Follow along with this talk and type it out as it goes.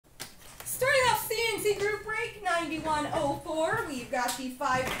9104, we've got the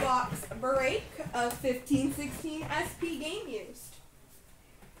 5-box break of 15-16 SP game used.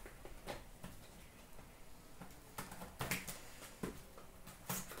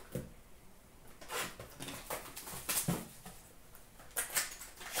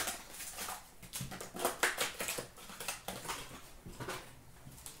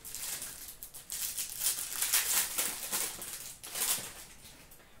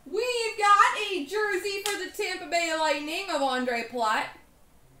 Jersey for the Tampa Bay Lightning of Andre Platt.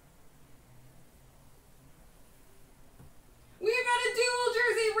 We've got a dual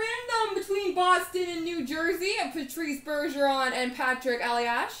jersey random between Boston and New Jersey of Patrice Bergeron and Patrick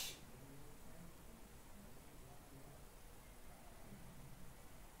Elias.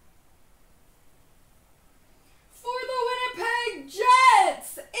 For the Winnipeg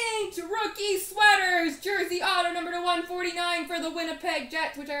Jets, inked rookie sweaters, jersey auto number to 149 for the Winnipeg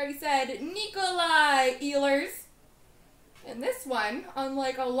Jets, which I already said, Nikolai Ehlers. And this one,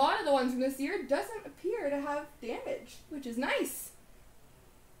 unlike a lot of the ones from this year, doesn't appear to have damage, which is nice.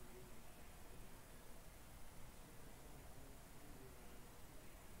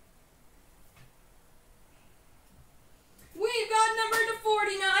 We've got number to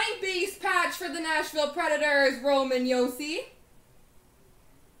 49, base patch for the Nashville Predators, Roman Josi.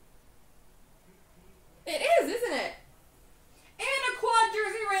 It is, isn't it? And a quad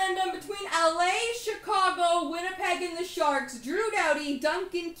jersey random between LA, Chicago, Winnipeg, and the Sharks, Drew Doughty,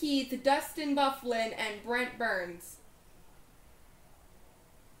 Duncan Keith, Dustin Byfuglien, and Brent Burns.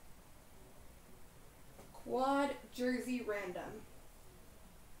 Quad jersey random.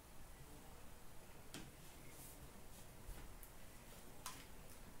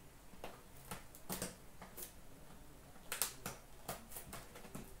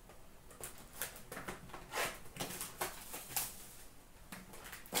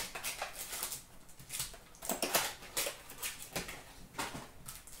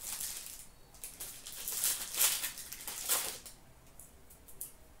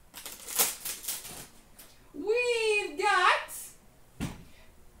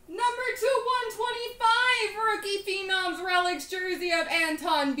 Jersey of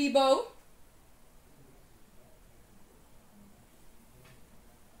Anton Bibeau.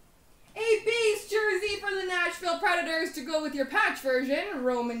 A base jersey for the Nashville Predators to go with your patch version,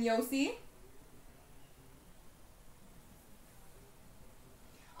 Roman Josi.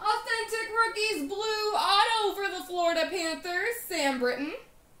 Authentic Rookies blue auto for the Florida Panthers, Sam Britton.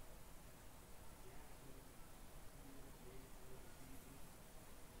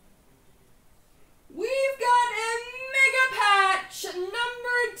 We've got a mega patch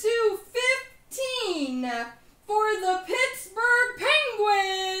number 215 for the Pittsburgh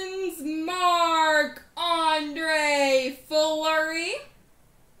Penguins, Marc-Andre Fleury.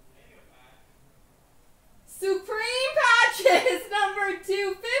 Supreme patches number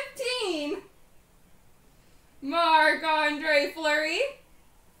 215, Marc-Andre Fleury.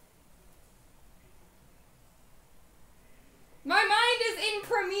 My mind is in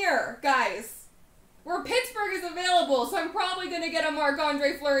Premiere, guys. Where Pittsburgh is available, so I'm probably going to get a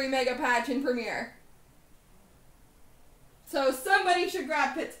Marc-Andre Fleury mega patch in Premiere. So somebody should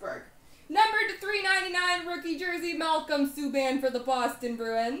grab Pittsburgh. Number to 399 rookie jersey, Malcolm Subban for the Boston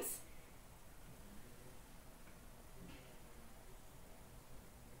Bruins.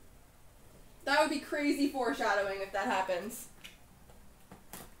 That would be crazy foreshadowing if that happens.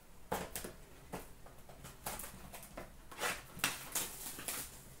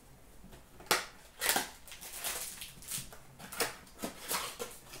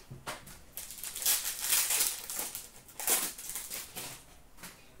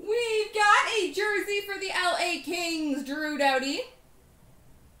 Jersey for the LA Kings, Drew Doughty.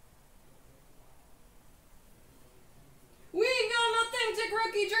 We've got an authentic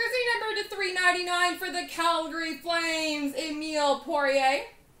rookie jersey number to 399 for the Calgary Flames, Emile Poirier.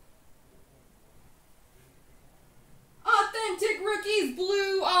 Authentic rookies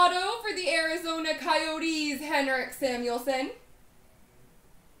blue auto for the Arizona Coyotes, Henrik Samuelsson.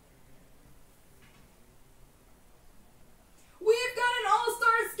 We've got an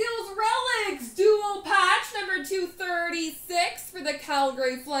All-Star Skills Relics dual patch number 236 for the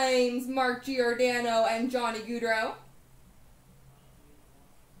Calgary Flames, Mark Giordano and Johnny Gaudreau.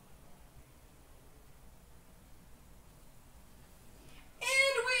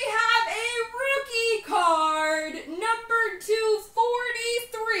 And we have a rookie card number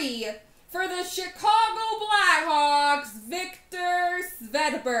 243 for the Chicago Blackhawks, Victor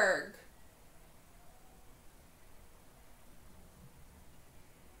Svedberg.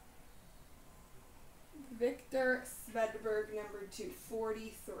 Victor Svedberg, number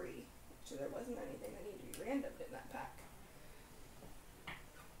 243. So there wasn't anything that needed to be randomed in that.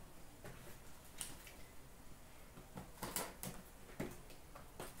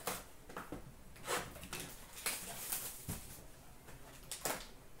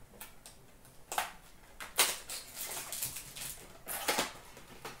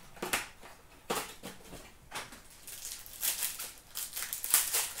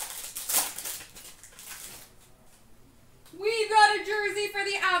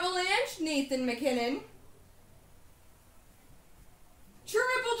 Nathan McKinnon.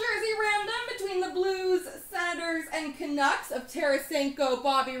 Triple jersey random between the Blues, Senators, and Canucks of Tarasenko,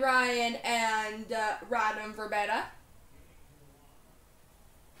 Bobby Ryan, and Radim Verbeta.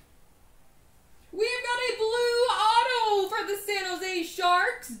 We've got a blue auto for the San Jose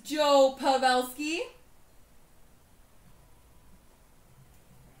Sharks, Joe Pavelski.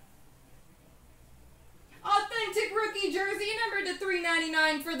 Authentic rookie jersey numbered to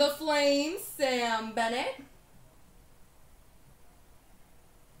 $3.99 for the Flames, Sam Bennett.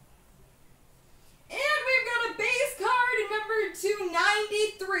 And we've got a base card numbered to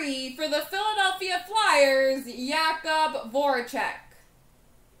 93 for the Philadelphia Flyers, Jakub Voracek.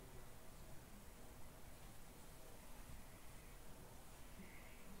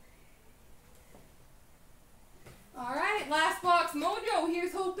 Alright, last box mojo.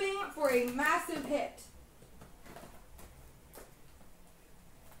 Here's hoping for a massive hit.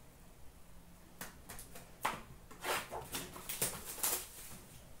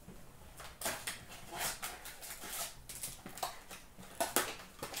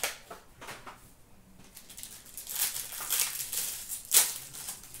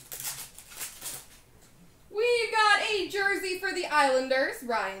 We've got a jersey for the Islanders,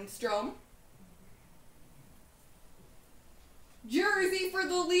 Ryan Strome. Jersey for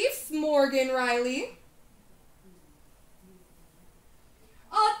the Leafs, Morgan Riley.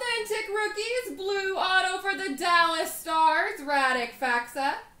 Authentic rookies, blue auto for the Dallas Stars, Radek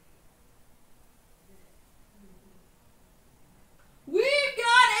Faksa. We've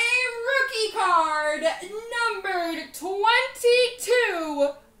got a rookie card numbered 22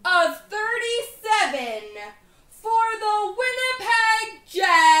 of 37 for the Winnipeg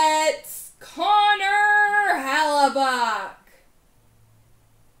Jets, Connor Hellebuck.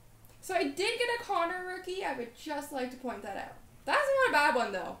 So I did get a Connor rookie. I would just like to point that out. That's not a bad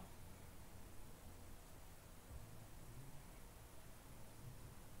one, though.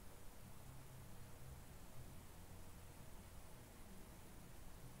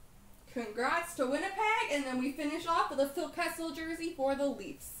 Congrats to Winnipeg, and then we finish off with a Phil Kessel jersey for the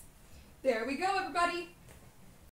Leafs. There we go, everybody.